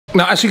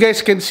Now, as you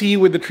guys can see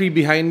with the tree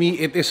behind me,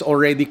 it is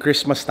already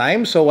Christmas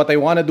time. So what I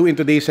want to do in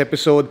today's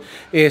episode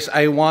is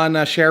I want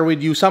to share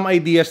with you some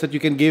ideas that you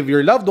can give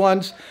your loved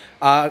ones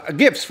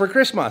gifts for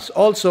Christmas.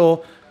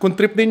 Also, kung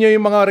trip ninyo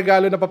yung mga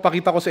regalo na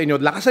papakita ko sa inyo,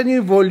 lakasan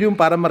nyo yung volume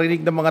para marinig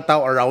ng mga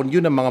tao around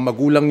you, ng mga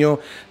magulang nyo,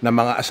 ng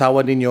mga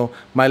asawa ninyo,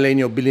 malay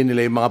nyo, bilhin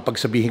nila yung mga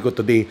pagsabihin ko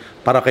today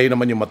para kayo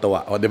naman yung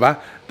matawa. O,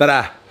 diba?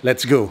 Tara,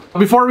 let's go!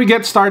 Before we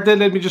get started,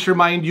 let me just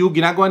remind you,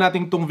 ginagawa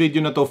natin tong video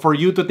na to for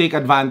you to take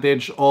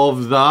advantage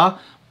of the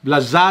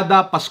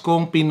Lazada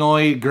Paskong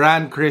Pinoy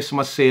Grand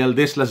Christmas Sale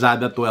this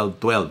Lazada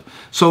 12/12.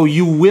 So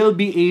you will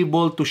be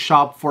able to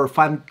shop for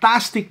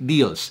fantastic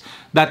deals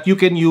that you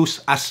can use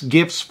as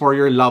gifts for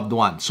your loved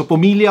ones. So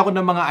pumili ako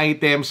ng mga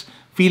items,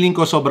 feeling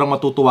ko sobrang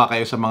matutuwa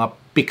kayo sa mga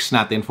picks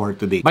natin for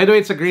today. By the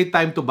way, it's a great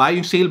time to buy.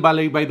 Yung sale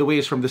by the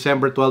way is from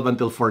December 12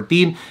 until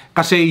 14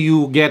 kasi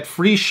you get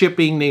free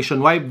shipping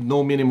nationwide,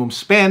 no minimum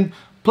spend,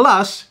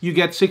 plus you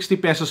get 60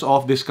 pesos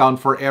off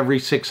discount for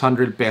every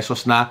 600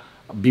 pesos na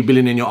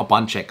bibili ninyo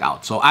upon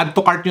checkout. So, add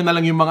to cart nyo na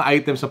lang yung mga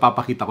items na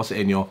papakita ko sa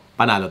inyo.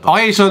 Panalo to.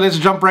 Okay, so let's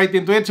jump right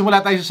into it.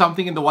 Simula tayo sa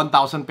something in the 1,000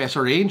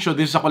 peso range. So,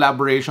 this is a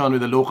collaboration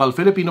with a local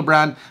Filipino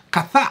brand,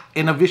 Katha,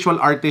 and a visual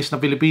artist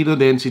na Filipino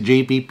din, si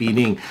JP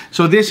Pining.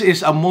 So, this is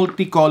a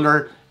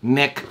multicolor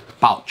neck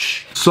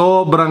pouch.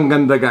 Sobrang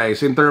ganda, guys.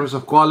 In terms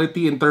of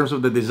quality, in terms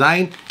of the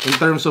design, in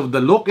terms of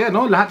the look,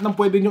 no? Lahat ng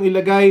pwede nyong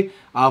ilagay,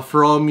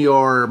 from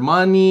your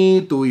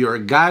money to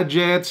your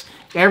gadgets,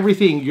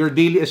 everything, your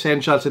daily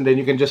essentials, and then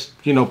you can just,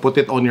 put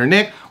it on your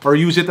neck or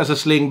use it as a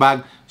sling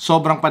bag.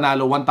 Sobrang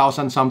panalo,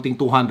 1,000 something,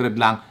 200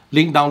 lang.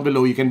 Link down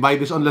below. You can buy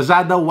this on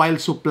Lazada while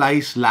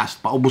supplies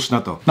last. Paubos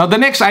na to. Now, the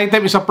next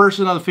item is a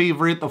personal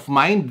favorite of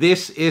mine.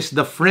 This is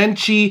the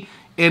Frenchie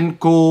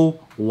 & Co.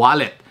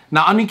 wallet.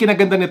 Now, ano yung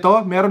kinaganda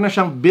nito? Meron na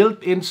siyang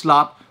built-in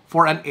slot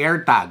for an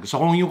AirTag.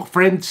 So kung yung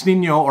friends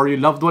ninyo or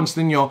yung loved ones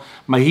ninyo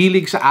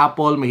mahilig sa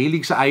Apple,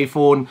 mahilig sa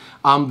iPhone,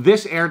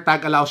 this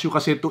AirTag allows you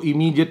kasi to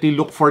immediately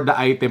look for the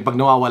item pag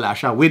nawawala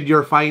siya with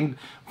your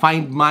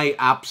Find My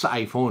app sa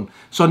iPhone.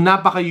 So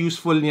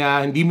napaka-useful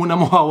niya, hindi mo na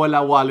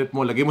mawawala wallet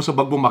mo, lagay mo sa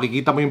bag mo,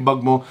 makikita mo yung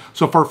bag mo.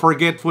 So for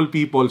forgetful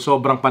people,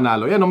 sobrang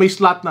panalo. Yan, may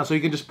slot na so you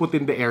can just put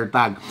in the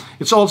AirTag.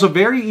 It's also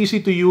very easy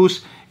to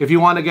use. If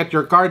you want to get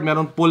your card,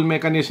 meron pull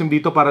mechanism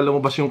dito para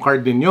lumabas yung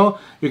card ninyo.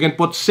 You can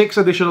put 6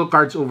 additional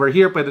cards over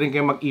here. Pwede rin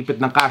kayo mag-ipit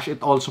ng cash.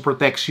 It also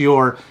protects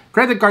your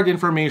credit card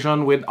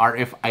information with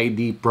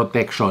RFID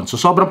protection. So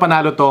sobrang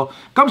panalo to.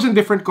 Comes in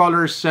different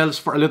colors,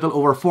 sells for a little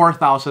over 4,000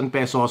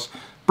 pesos.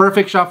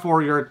 Perfect siya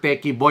for your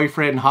techie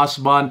boyfriend,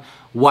 husband,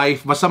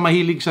 wife. Basta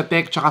mahilig sa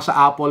tech tsaka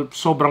sa Apple,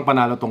 sobrang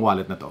panalo tong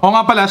wallet na to. O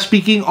nga pala,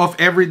 speaking of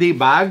everyday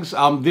bags,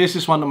 this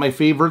is one of my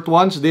favorite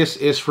ones. This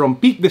is from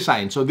Peak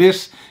Design. So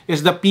this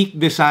is the Peak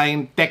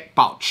Design Tech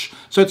Pouch.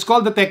 So it's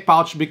called the Tech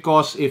Pouch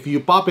because if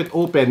you pop it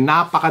open,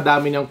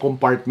 napakadami niyang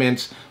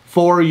compartments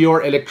for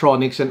your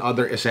electronics and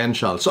other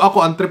essentials. So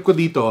ako, ang trip ko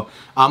dito,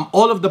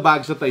 all of the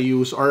bags that I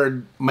use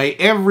or my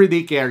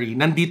everyday carry,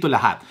 nandito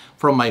lahat.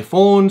 From my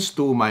phones,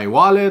 to my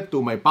wallet,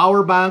 to my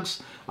power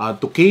banks,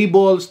 to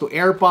cables, to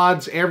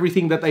AirPods,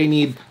 everything that I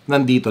need,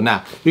 nandito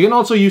na. You can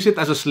also use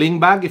it as a sling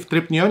bag if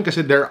trip nyo yun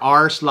kasi there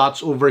are slots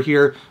over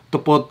here to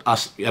put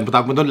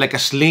like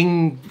a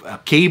sling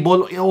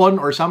cable on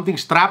or something,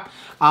 strap.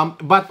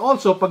 But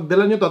also, pag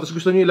dala nyo to, tapos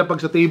gusto nyo ilapag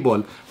sa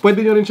table,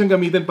 pwede nyo rin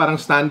siyang gamitin parang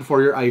stand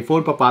for your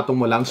iPhone, papatong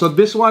mo lang. So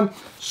this one,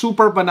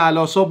 super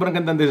panalo, sobrang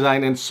gandang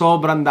design, and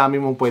sobrang dami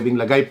mong pwedeng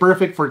lagay.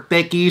 Perfect for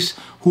techies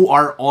who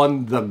are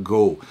on the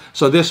go.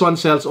 So this one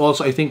sells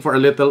also, I think, for a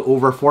little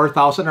over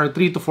 4,000 or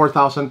 3,000 to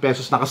 4,000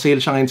 pesos.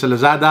 Nakasale siya ngayon sa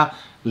Lazada.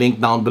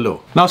 Link down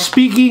below. Now,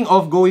 speaking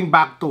of going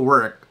back to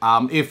work,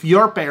 if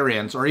your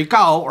parents or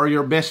ikaw or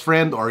your best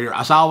friend or your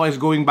asawa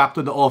is going back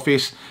to the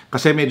office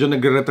kasi medyo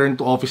nagre-return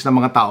to office ng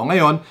mga tao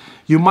ngayon,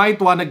 you might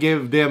wanna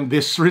give them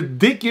this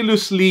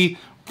ridiculously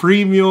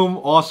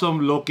premium,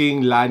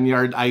 awesome-looking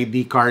lanyard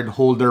ID card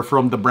holder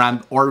from the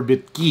brand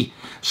Orbit Key.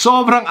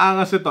 Sobrang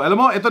angas ito. Alam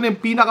mo, ito na yung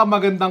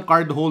pinakamagandang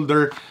card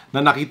holder na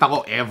nakita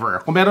ko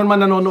ever. Kung meron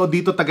man nanonood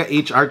dito taga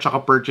HR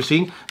tsaka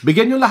purchasing,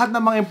 bigyan nyo lahat ng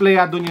mga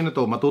empleyado nyo na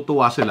to.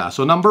 Matutuwa sila.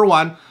 So number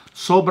 1,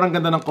 sobrang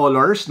ganda ng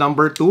colors.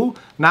 Number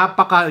 2,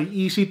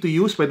 napaka-easy to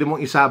use. Pwede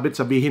mong isabit,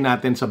 sabihin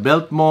natin, sa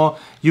belt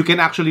mo. You can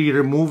actually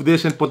remove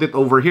this and put it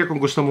over here kung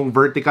gusto mong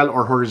vertical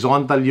or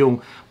horizontal yung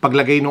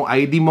paglagay ng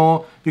ID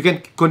mo. You can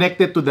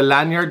connect it to the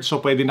lanyard,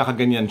 so pwede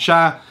nakaganyan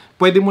siya.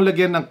 Pwede mo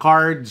lagyan ng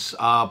cards,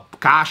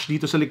 cash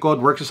dito sa likod,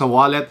 works as a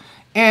wallet.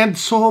 And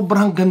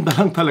sobrang ganda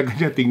lang talaga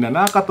niya tingnan.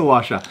 Nakakatuwa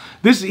siya.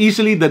 This is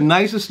easily the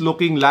nicest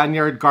looking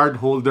lanyard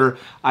card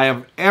holder I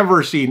have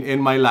ever seen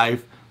in my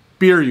life.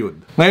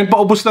 Period. Ngayon,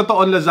 paubos na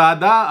to on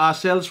Lazada.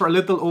 Sells for a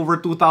little over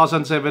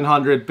 2,700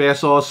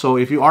 pesos.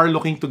 So if you are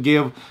looking to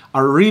give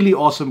a really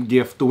awesome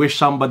gift to wish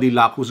somebody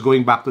luck who's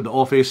going back to the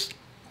office,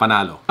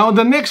 panalo. Now,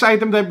 the next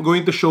item that I'm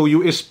going to show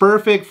you is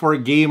perfect for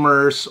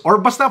gamers or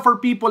basta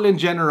for people in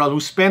general who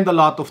spend a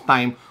lot of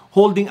time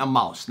holding a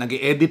mouse.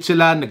 Nag-edit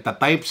sila,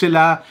 nagta-type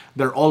sila,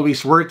 they're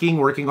always working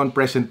on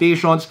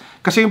presentations.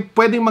 Kasi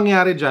pwedeng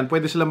mangyari dyan,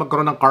 pwede sila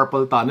magkaroon ng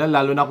carpal tunnel,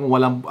 lalo na kung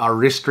walang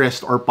wrist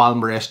rest or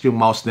palm rest yung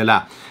mouse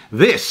nila.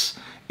 This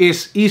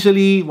is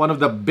easily one of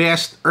the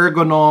best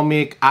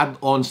ergonomic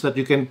add-ons that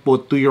you can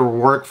put to your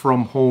work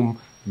from home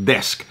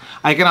desk.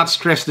 I cannot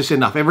stress this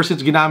enough. Ever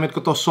since ginamit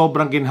ko to,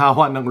 sobrang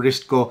ginhawa ng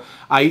wrist ko.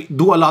 I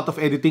do a lot of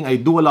editing, I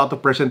do a lot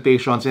of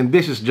presentations, and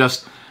this is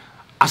just,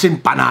 as in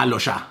panalo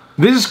siya.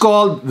 This is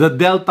called the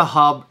Delta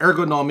Hub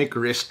Ergonomic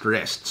Wrist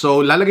Rest.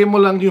 So, lalagay mo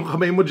lang yung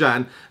kamay mo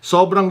dyan.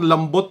 Sobrang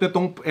lambot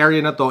nitong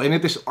area na to, and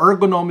it is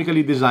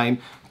ergonomically designed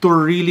to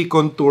really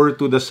contour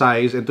to the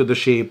size and to the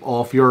shape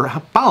of your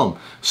palm.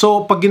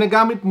 So, pag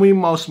ginagamit mo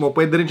yung mouse mo,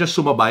 pwede rin siya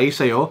sumabay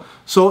sa'yo.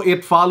 So,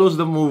 it follows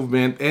the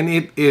movement and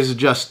it is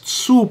just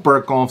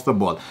super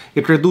comfortable.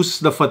 It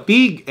reduces the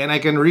fatigue and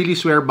I can really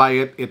swear by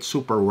it, it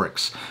super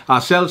works.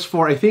 Sells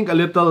for, I think, a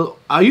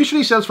little,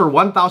 usually sells for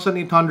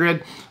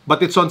 1,800, but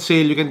it's on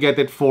sale. You can get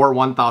it for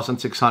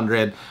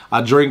 1,600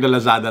 during the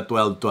Lazada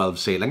 12/12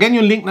 sale. Again,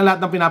 yung link na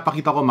lahat ng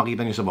pinapakita ko,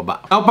 makita nyo sa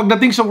baba. Now,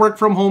 pagdating sa work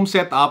from home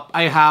setup,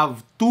 I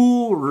have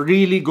two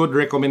really good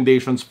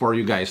recommendations for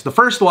you guys. The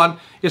first one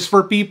is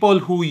for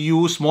people who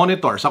use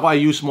monitors. Ako, I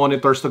use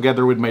monitors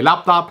together with my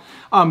laptop.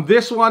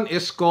 This one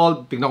is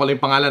called, tignan ko lang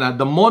yung pangalan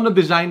the Mono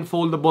Design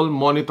Foldable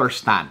Monitor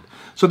Stand.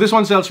 So this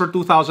one sells for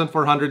 2,490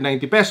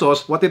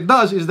 pesos. What it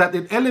does is that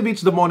it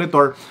elevates the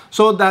monitor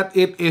so that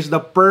it is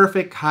the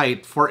perfect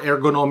height for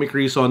ergonomic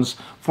reasons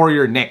for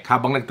your neck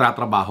habang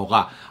nagtatrabaho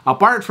ka.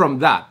 Apart from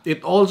that,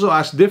 it also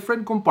has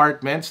different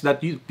compartments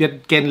that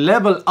can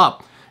level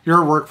up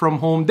your work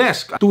from home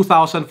desk.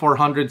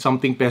 2,400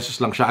 something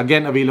pesos lang siya.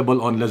 Again,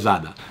 available on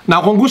Lazada.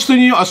 Now, kung gusto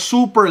niyo a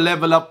super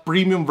level up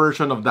premium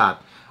version of that,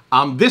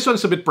 this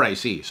one's a bit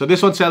pricey. So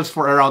this one sells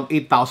for around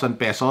 8,000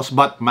 pesos.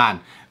 But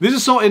man, this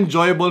is so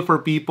enjoyable for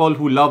people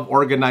who love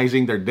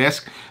organizing their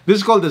desk. This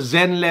is called the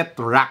Zenlet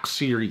Rack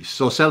Series.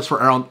 So sells for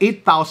around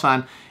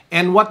 8,000.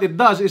 And what it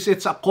does is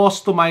it's a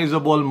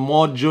customizable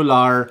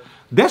modular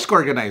desk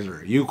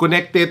organizer. You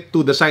connect it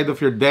to the side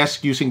of your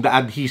desk using the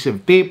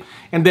adhesive tape,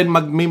 and then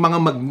may mga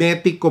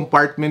magnetic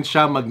compartments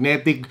siya,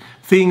 magnetic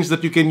things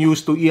that you can use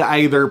to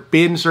either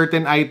pin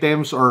certain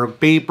items or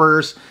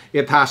papers.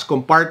 It has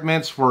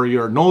compartments for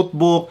your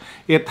notebook.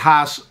 It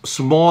has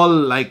small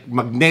like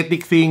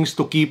magnetic things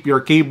to keep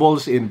your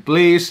cables in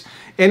place.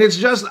 And it's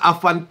just a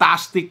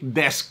fantastic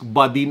desk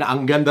body na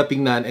ang ganda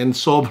tingnan and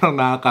sobrang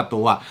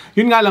nakakatuwa.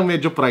 Yun nga lang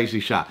medyo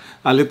pricey siya.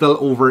 A little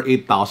over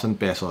 8,000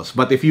 pesos.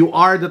 But if you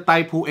are the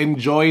type who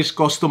enjoys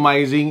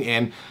customizing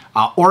and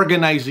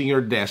organizing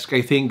your desk,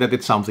 I think that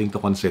it's something to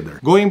consider.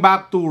 Going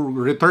back to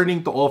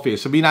returning to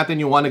office, sabihin natin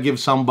you want to give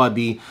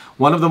somebody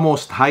one of the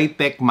most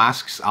high-tech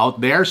masks out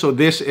there. So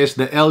this is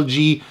the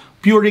LG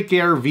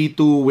PuriCare V2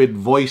 with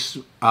voice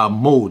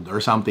mode or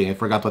something. I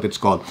forgot what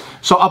it's called.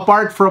 So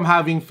apart from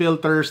having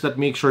filters that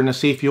make sure na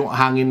safe yung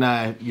hangin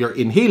na you're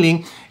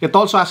inhaling, it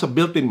also has a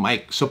built-in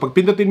mic. So pag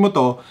pindutin mo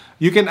to,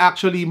 you can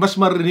actually mas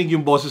marinig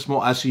yung boses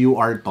mo as you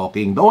are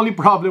talking. The only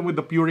problem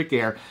with the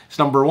PuriCare is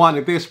number one,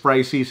 it is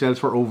pricey, sells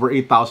for over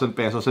 8,000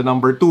 pesos. And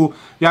number two,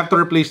 you have to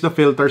replace the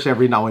filters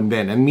every now and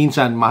then. And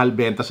minsan, mahal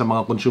benta sa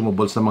mga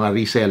consumables ng mga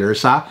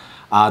resellers sa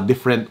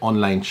different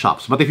online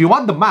shops. But if you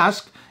want the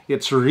mask,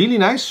 it's really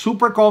nice,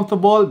 super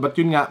comfortable, but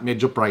yun nga,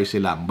 medyo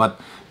pricey lang.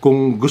 But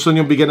kung gusto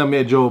nyo bigyan ng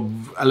medyo,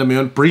 alam mo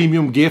yun,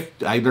 premium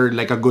gift, either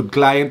like a good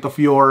client of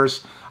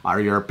yours,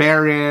 or your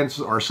parents,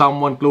 or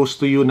someone close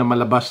to you na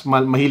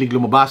mahilig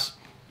lumabas,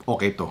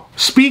 okay to.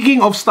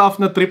 Speaking of stuff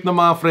na trip ng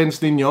mga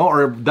friends ninyo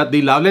or that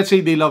they love, let's say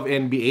they love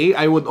NBA,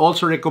 I would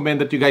also recommend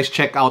that you guys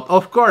check out,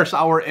 of course,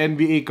 our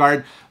NBA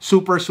card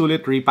Super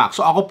Sulit Repack.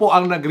 So ako po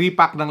ang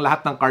nag-repack ng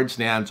lahat ng cards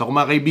na yan. So kung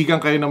mga kaibigan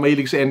kayo na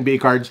mahilig sa NBA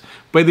cards,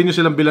 pwede nyo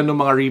silang bilan ng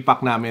mga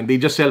repack namin. They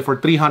just sell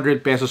for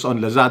 300 pesos on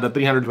Lazada,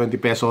 320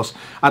 pesos.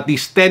 At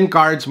least 10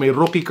 cards, may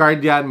rookie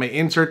card yan, may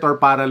insert or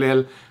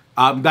parallel.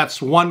 That's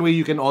one way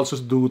you can also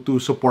do to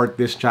support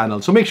this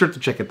channel. So make sure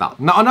to check it out.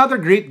 Now, another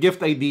great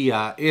gift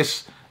idea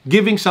is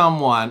giving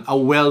someone a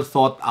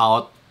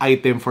well-thought-out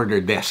item for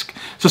their desk.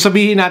 So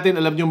sabihin natin,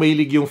 alam nyo,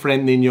 mahilig yung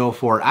friend ninyo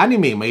for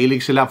anime,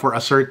 mahilig sila for a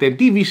certain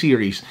TV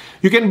series.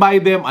 You can buy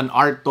them an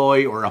art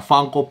toy or a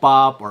Funko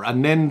Pop or a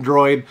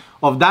Nendroid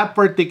of that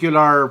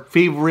particular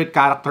favorite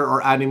character or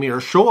anime or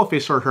show of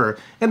his or her,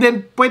 and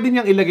then pwede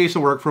niyang ilagay sa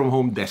work from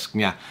home desk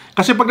niya.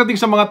 Kasi pagdating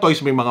sa mga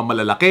toys, may mga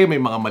malalaki, may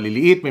mga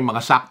maliliit, may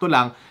mga sakto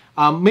lang.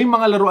 May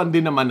mga laruan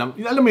din naman na,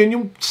 alam mo yun,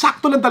 yung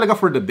sakto lang talaga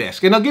for the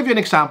desk. And I'll give you an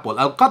example.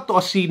 I'll cut to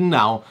a scene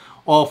now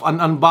of an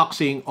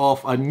unboxing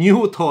of a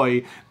new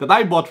toy that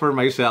I bought for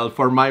myself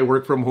for my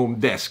work from home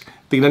desk.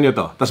 Tingnan nyo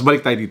to. Tapos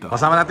balik tayo dito.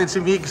 Kasama natin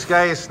si Migs,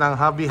 guys, ng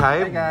Hobby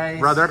Hive. Hi, guys.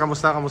 Brother,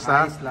 kamusta?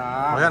 Kamusta? Nice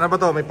lang. Ayan, ano ba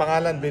to? May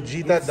pangalan,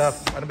 Vegeta, the,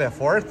 ano ba,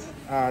 4th?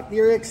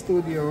 T-Rex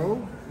Studio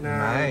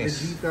na nice.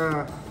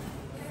 Vegeta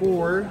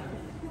 4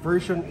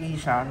 version A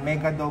siya.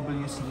 Mega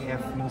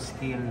WCF yung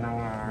scale ng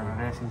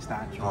resin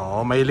statue.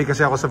 Oo, mahilig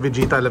kasi ako sa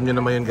Vegeta. Alam nyo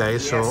naman yun,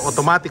 guys. Yes. So,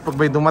 automatic pag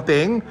may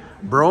dumating,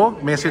 bro,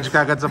 message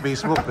kagad sa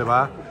Facebook, di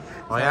ba?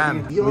 O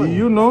yan. Yun.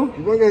 Yun, no?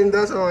 Di ba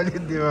ganda,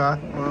 solid, di ba?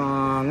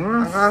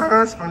 Ang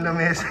angas, pang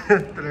lamesa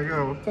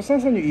talaga.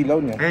 Saan yung ilaw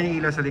niya? Ayan yung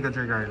ilaw sa likod,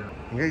 Sir Carlo.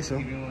 Guys, oh.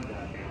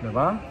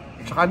 Diba?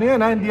 Tsaka ano yan,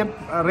 ha? Hindi yan,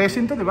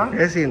 resin to, diba?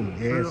 Resin,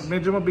 yes. Pero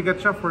medyo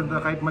mabigat siya for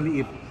the kahit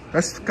maliit.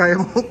 Tapos kaya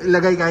mo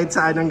ilagay kahit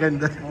saan, ang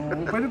ganda.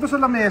 Pwede to sa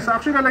lamesa.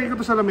 Actually, nalagay ko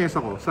to sa lamesa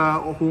ko,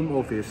 sa home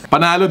office.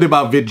 Panalo,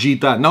 diba?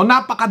 Vegeta. Now,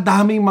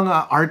 napakadaming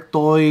mga art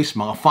toys,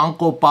 mga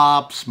Funko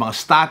Pops, mga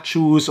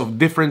statues of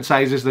different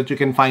sizes that you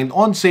can find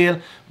on sale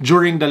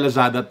during the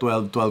Lazada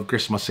 12/12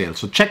 Christmas sale.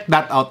 So, check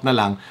that out na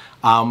lang.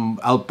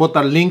 I'll put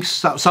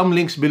some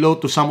links below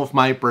to some of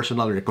my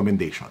personal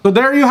recommendations. So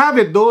there you have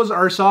it. Those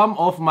are some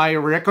of my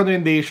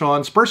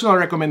recommendations, personal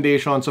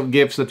recommendations of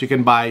gifts that you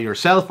can buy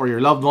yourself or your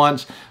loved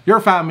ones,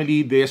 your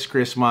family this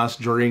Christmas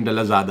during the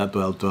Lazada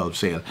 12/12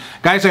 sale.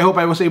 Guys, I hope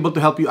I was able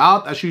to help you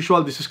out. As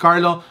usual, this is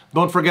Carlo.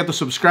 Don't forget to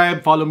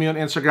subscribe, follow me on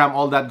Instagram,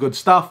 all that good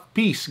stuff.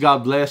 Peace,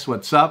 God bless,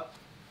 what's up?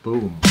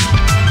 Boom.